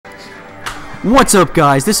What's up,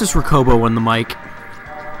 guys? This is Rawkobo on the mic.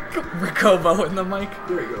 Rawkobo in the mic?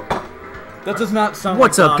 There you go. That does not sound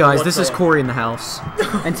What's like up, Don guys? This is Corey in the house.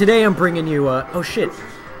 And today I'm bringing you, oh shit.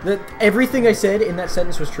 Everything I said in that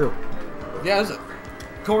sentence was true. Yeah, is it?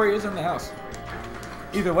 Corey is in the house.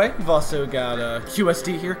 Either way, we've also got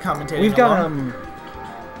QSD here commentating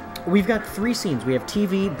We've got three scenes. We have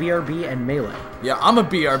TV, BRB, and Melee. Yeah, I'm a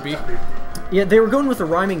BRB. Yeah, they were going with a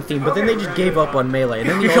rhyming theme, but then they just gave up on Melee, and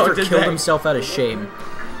then the author killed himself out of shame.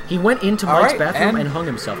 He went into Mike's bathroom and hung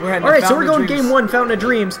himself. Alright, so we're going Game 1, Fountain of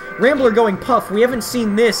Dreams. Rambler going Puff. We haven't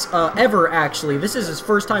seen this ever, actually. This is his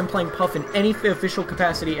first time playing Puff in any official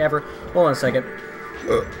capacity ever. Hold on a second.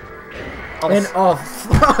 And, oh,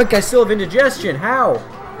 fuck, I still have indigestion. How?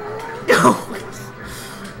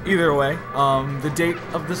 Either way, the date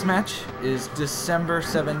of this match is December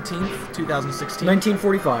 17th, 2016.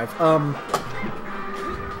 1945.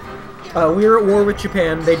 We were at war with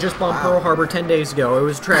Japan. They just bombed Pearl Harbor 10 days ago. It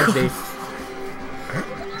was a tragedy.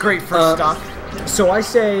 Great first stop. So I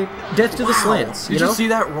say, death to the slants. Did you see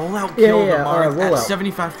that rollout kill the Marth at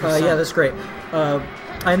 75%? Yeah, that's great.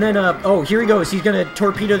 And then, oh, here he goes. He's gonna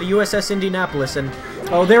torpedo the USS Indianapolis, and,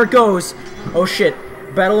 oh, there it goes. Oh, shit.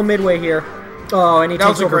 Battle of Midway here. Oh, and he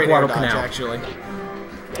takes over Guadalcanal. Actually.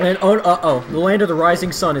 And, oh, the land of the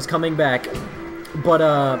rising sun is coming back.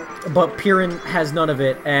 But Piran has none of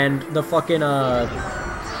it, and the fucking, land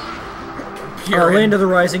of the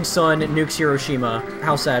rising sun nukes Hiroshima.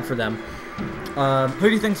 How sad for them. Who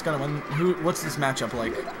do you think's gonna win? What's this matchup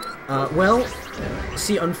like? Well,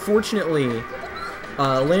 see, unfortunately,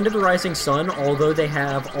 Land of the Rising Sun, although they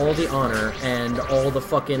have all the honor and all the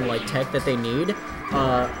fucking, like, tech that they need,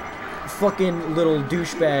 fucking little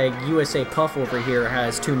douchebag USA Puff over here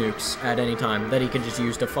has 2 nukes at any time that he can just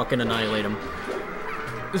use to fucking annihilate him.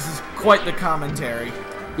 This is quite the commentary.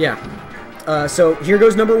 Yeah. So, here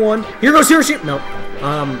goes number 1. Here goes Hiroshima! No.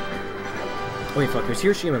 Wait, fuck, it was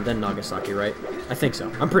Hiroshima then Nagasaki, right? I think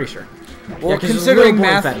so. I'm pretty sure. Well, yeah, considering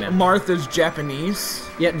Martha's Japanese.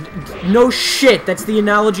 Yeah, no shit. That's the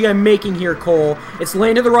analogy I'm making here, Cole. It's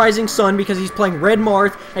Land of the Rising Sun because he's playing Red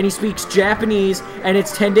Marth and he speaks Japanese and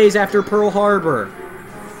it's 10 days after Pearl Harbor.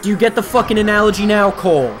 Do you get the fucking analogy now,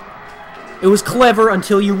 Cole? It was clever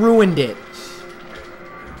until you ruined it.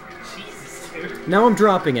 Now I'm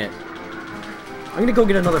dropping it. I'm gonna go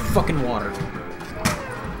get another fucking water.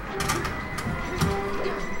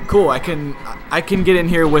 Cool, I can get in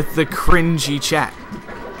here with the cringy chat.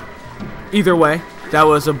 Either way, that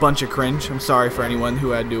was a bunch of cringe. I'm sorry for anyone who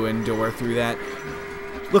had to endure through that.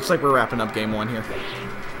 Looks like we're wrapping up Game 1 here.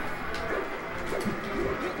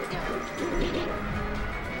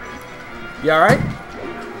 You alright?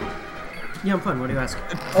 Yeah, I'm fine. What do you ask?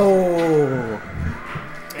 Oh.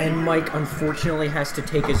 And Mike, unfortunately, has to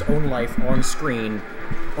take his own life on stream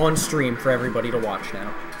for everybody to watch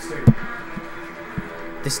now.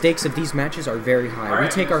 The stakes of these matches are very high. We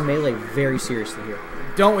take our Melee very seriously here.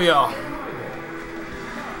 Don't we all?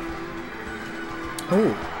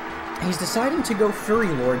 Oh, he's deciding to go Furry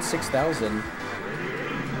Lord 6000.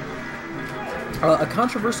 A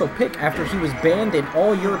controversial pick after he was banned in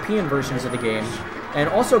all European versions of the game. And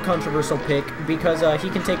also controversial pick because he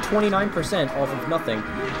can take 29% off of nothing.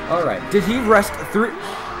 Alright. Did he rest 3...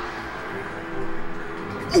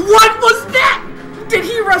 What was that?! Did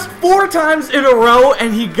he rest 4 times in a row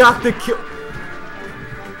and he got the kill?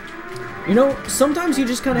 You know, sometimes you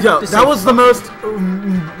just kind of have to say that was the most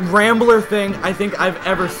Rambler thing I think I've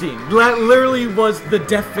ever seen. That literally was the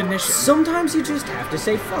definition. Sometimes you just have to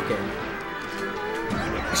say fucking.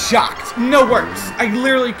 Shocked. No words. I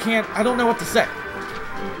literally can't. I don't know what to say.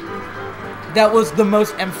 That was the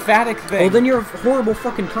most emphatic thing. Well, then you're a horrible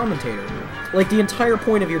fucking commentator. Like, the entire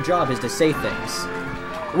point of your job is to say things.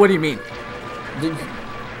 What do you mean?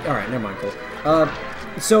 Alright, never mind, Cole.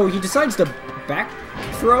 So he decides to back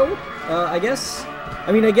throw, I guess?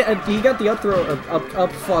 I mean, he got the up throw,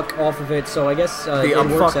 up fuck off of it, so I guess it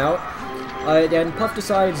works out. And Puff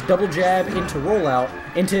decides double jab into rollout,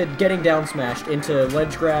 into getting down smashed, into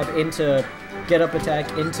ledge grab, into get up attack,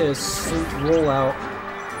 into rollout,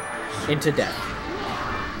 into death.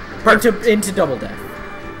 Into double death.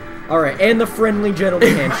 Alright, and the friendly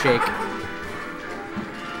gentleman handshake.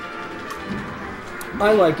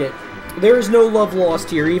 I like it. There is no love lost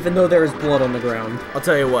here, even though there is blood on the ground. I'll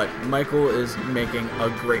tell you what, Michael is making a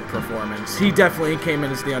great performance. He definitely came in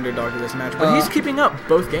as the underdog of this match, but he's keeping up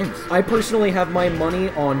both games. I personally have my money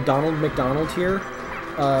on Donald McDonald here.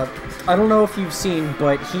 I don't know if you've seen,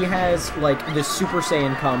 but he has, like, the Super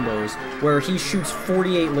Saiyan combos, where he shoots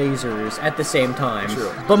 48 lasers at the same time.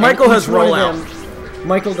 True. But Michael has rollout.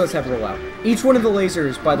 Michael does have rollout. Each one of the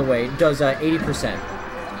lasers, by the way, does 80%.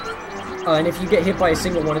 And if you get hit by a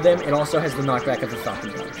single one of them, it also has the knockback of the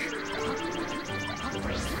Falcon Punch.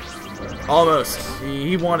 Almost.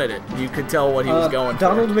 He wanted it. You could tell what he was going for.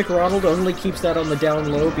 Donald McRonald only keeps that on the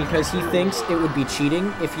down low because he thinks it would be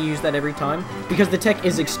cheating if he used that every time, because the tech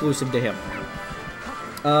is exclusive to him.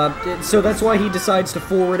 So that's why he decides to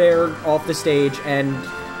forward air off the stage, and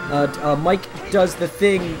Mike does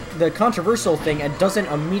the controversial thing, and doesn't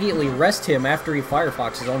immediately rest him after he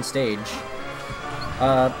Firefoxes on stage.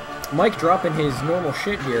 Mike dropping his normal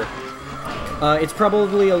shit here. It's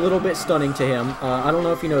probably a little bit stunning to him. I don't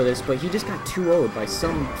know if you know this, but he just got 2-0'd by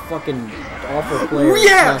some fucking awful player.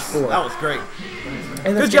 Yes! That was great.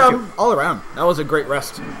 And good job all around. That was a great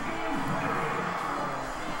rest.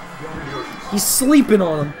 He's sleeping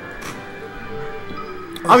on him.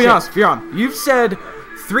 I'll be honest, Fionn, you've said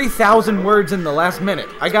 3,000 words in the last minute.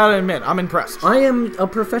 I gotta admit, I'm impressed. I am a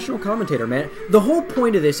professional commentator, man. The whole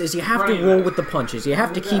point of this is you have to roll with the punches. You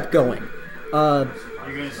have to keep going.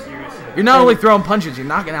 You're not only throwing punches, you're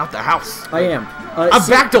knocking out the house. I am. I've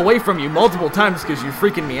backed away from you multiple times because you're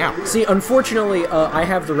freaking me out. See, unfortunately, I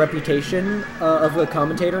have the reputation of a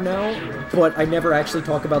commentator now, but I never actually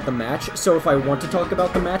talk about the match. So if I want to talk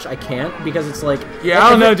about the match, I can't, because it's like... Yeah, I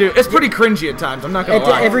don't know, dude. It's pretty cringy at times. I'm not gonna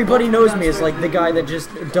lie. Everybody knows me as, like, the guy that just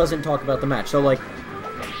doesn't talk about the match. So, like,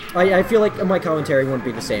 I feel like my commentary wouldn't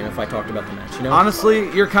be the same if I talked about the match, you know?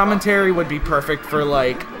 Honestly, your commentary would be perfect for,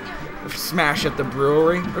 like, Smash at the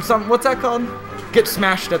Brewery or something. What's that called? Get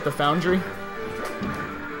Smashed at the Foundry.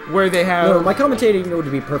 Where they have... No, my commentating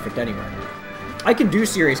would be perfect anyway. I can do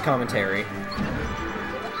serious commentary.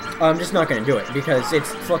 I'm just not going to do it, because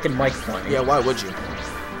it's fucking Mike playing. Yeah, why would you?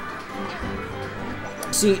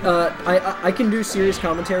 See, I can do serious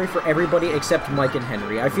commentary for everybody except Mike and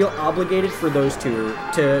Henry. I feel obligated for those two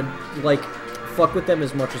to, like, fuck with them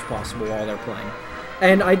as much as possible while they're playing.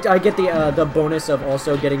 And I get the bonus of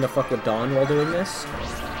also getting to fuck with Dawn while doing this.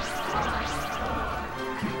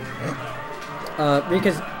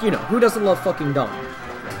 Because, you know, who doesn't love fucking Dawn?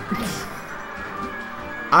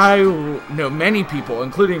 I know many people,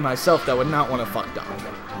 including myself, that would not want to fuck Dawn.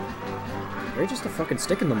 You're just a fucking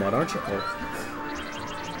stick in the mud, aren't you, Cole?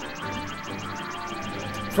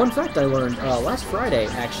 Fun fact I learned last Friday,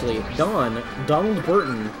 actually, Donald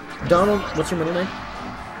Burton, what's your middle name?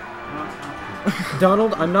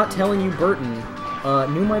 Donald, I'm not telling you Burton,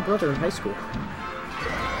 knew my brother in high school.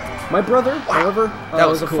 My brother, however,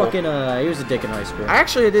 was a cool. fucking, he was a dick in high school. I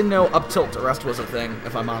actually didn't know up tilt arrest was a thing,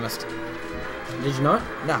 if I'm honest. Did you not?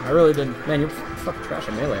 No, I really didn't. Man, you're fucking trash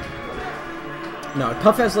at Melee. No,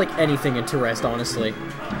 Puff has, like, anything into rest, honestly.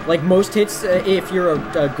 Like, most hits, if you're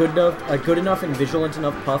a good enough and vigilant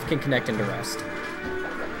enough Puff, can connect into rest.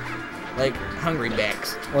 Like, hungry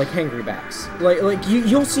backs. Like, hangry backs. Like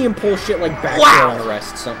you'll see him pull shit like back throw in the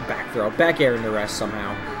rest, back air in the rest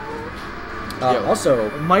somehow.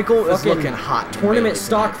 Also, Michael is looking hot. Tournament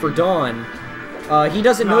stock for Dawn. He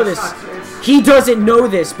doesn't know this. He doesn't know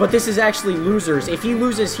this, but this is actually losers. If he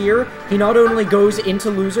loses here, he not only goes into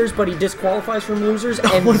losers, but he disqualifies from losers,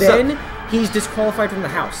 and then he's disqualified from the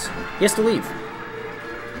house. He has to leave.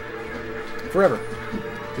 Forever.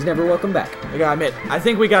 He's never welcome back. I gotta admit, I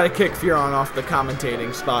think we gotta kick Fionn off the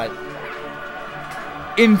commentating spot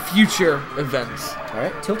in future events.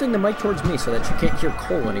 Alright, tilting the mic towards me so that you can't hear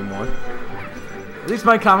Cole anymore. At least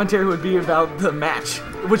my commentary would be about the match,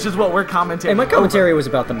 which is what we're commentating. And my commentary was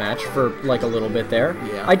about the match for like a little bit there.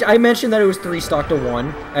 Yeah. I mentioned that it was 3 stock to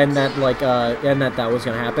 1, and that like that was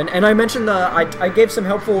gonna happen. And I mentioned I gave some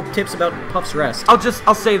helpful tips about Puff's rest.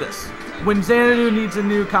 I'll say this: when Xanadu needs a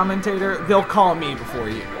new commentator, they'll call me before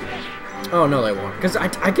you. Oh no, they won't, because I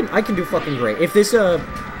can do fucking great. If this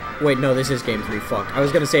wait, no, this is game 3. Fuck, I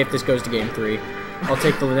was gonna say if this goes to game 3, I'll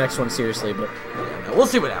take the next one seriously, but no, we'll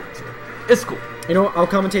see what happens. It's cool. You know, I'll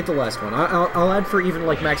commentate the last one. I'll add for even,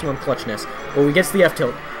 like, maximum clutchness. Well, he gets the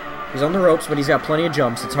F-tilt. He's on the ropes, but he's got plenty of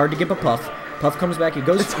jumps. It's hard to give a Puff. Puff comes back. He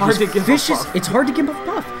goes. It's hard to give a Puff. It's hard to give a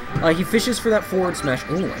Puff. He fishes for that forward smash.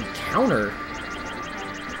 Ooh, and counter.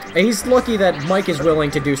 And he's lucky that Mike is willing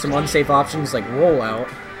to do some unsafe options like roll out.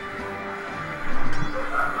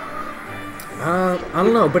 I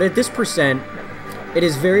don't know, but at this percent, it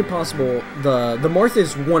is very possible the Marth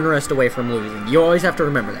is 1 rest away from losing. You always have to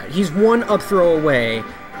remember that. He's 1 up throw away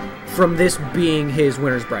from this being his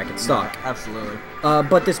winner's bracket stock. Absolutely.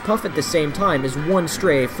 But this Puff at the same time is 1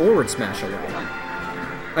 stray forward smash away.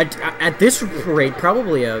 At this rate,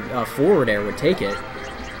 probably a forward air would take it.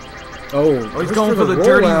 Oh, he's going for the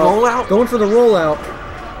dirty rollout? Going for the rollout.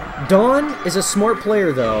 Dawn is a smart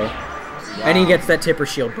player, though, and he gets that tipper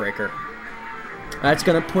shield breaker. That's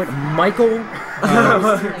gonna put Michael.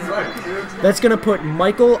 That's gonna put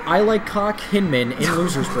Michael I Like Cock Hinman in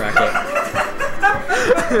losers bracket.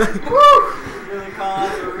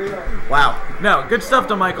 Wow. No, good stuff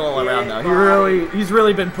to Michael all around though. He's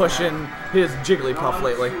really been pushing his Jigglypuff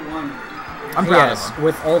lately. I'm proud of him.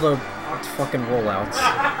 With all the fucking rollouts.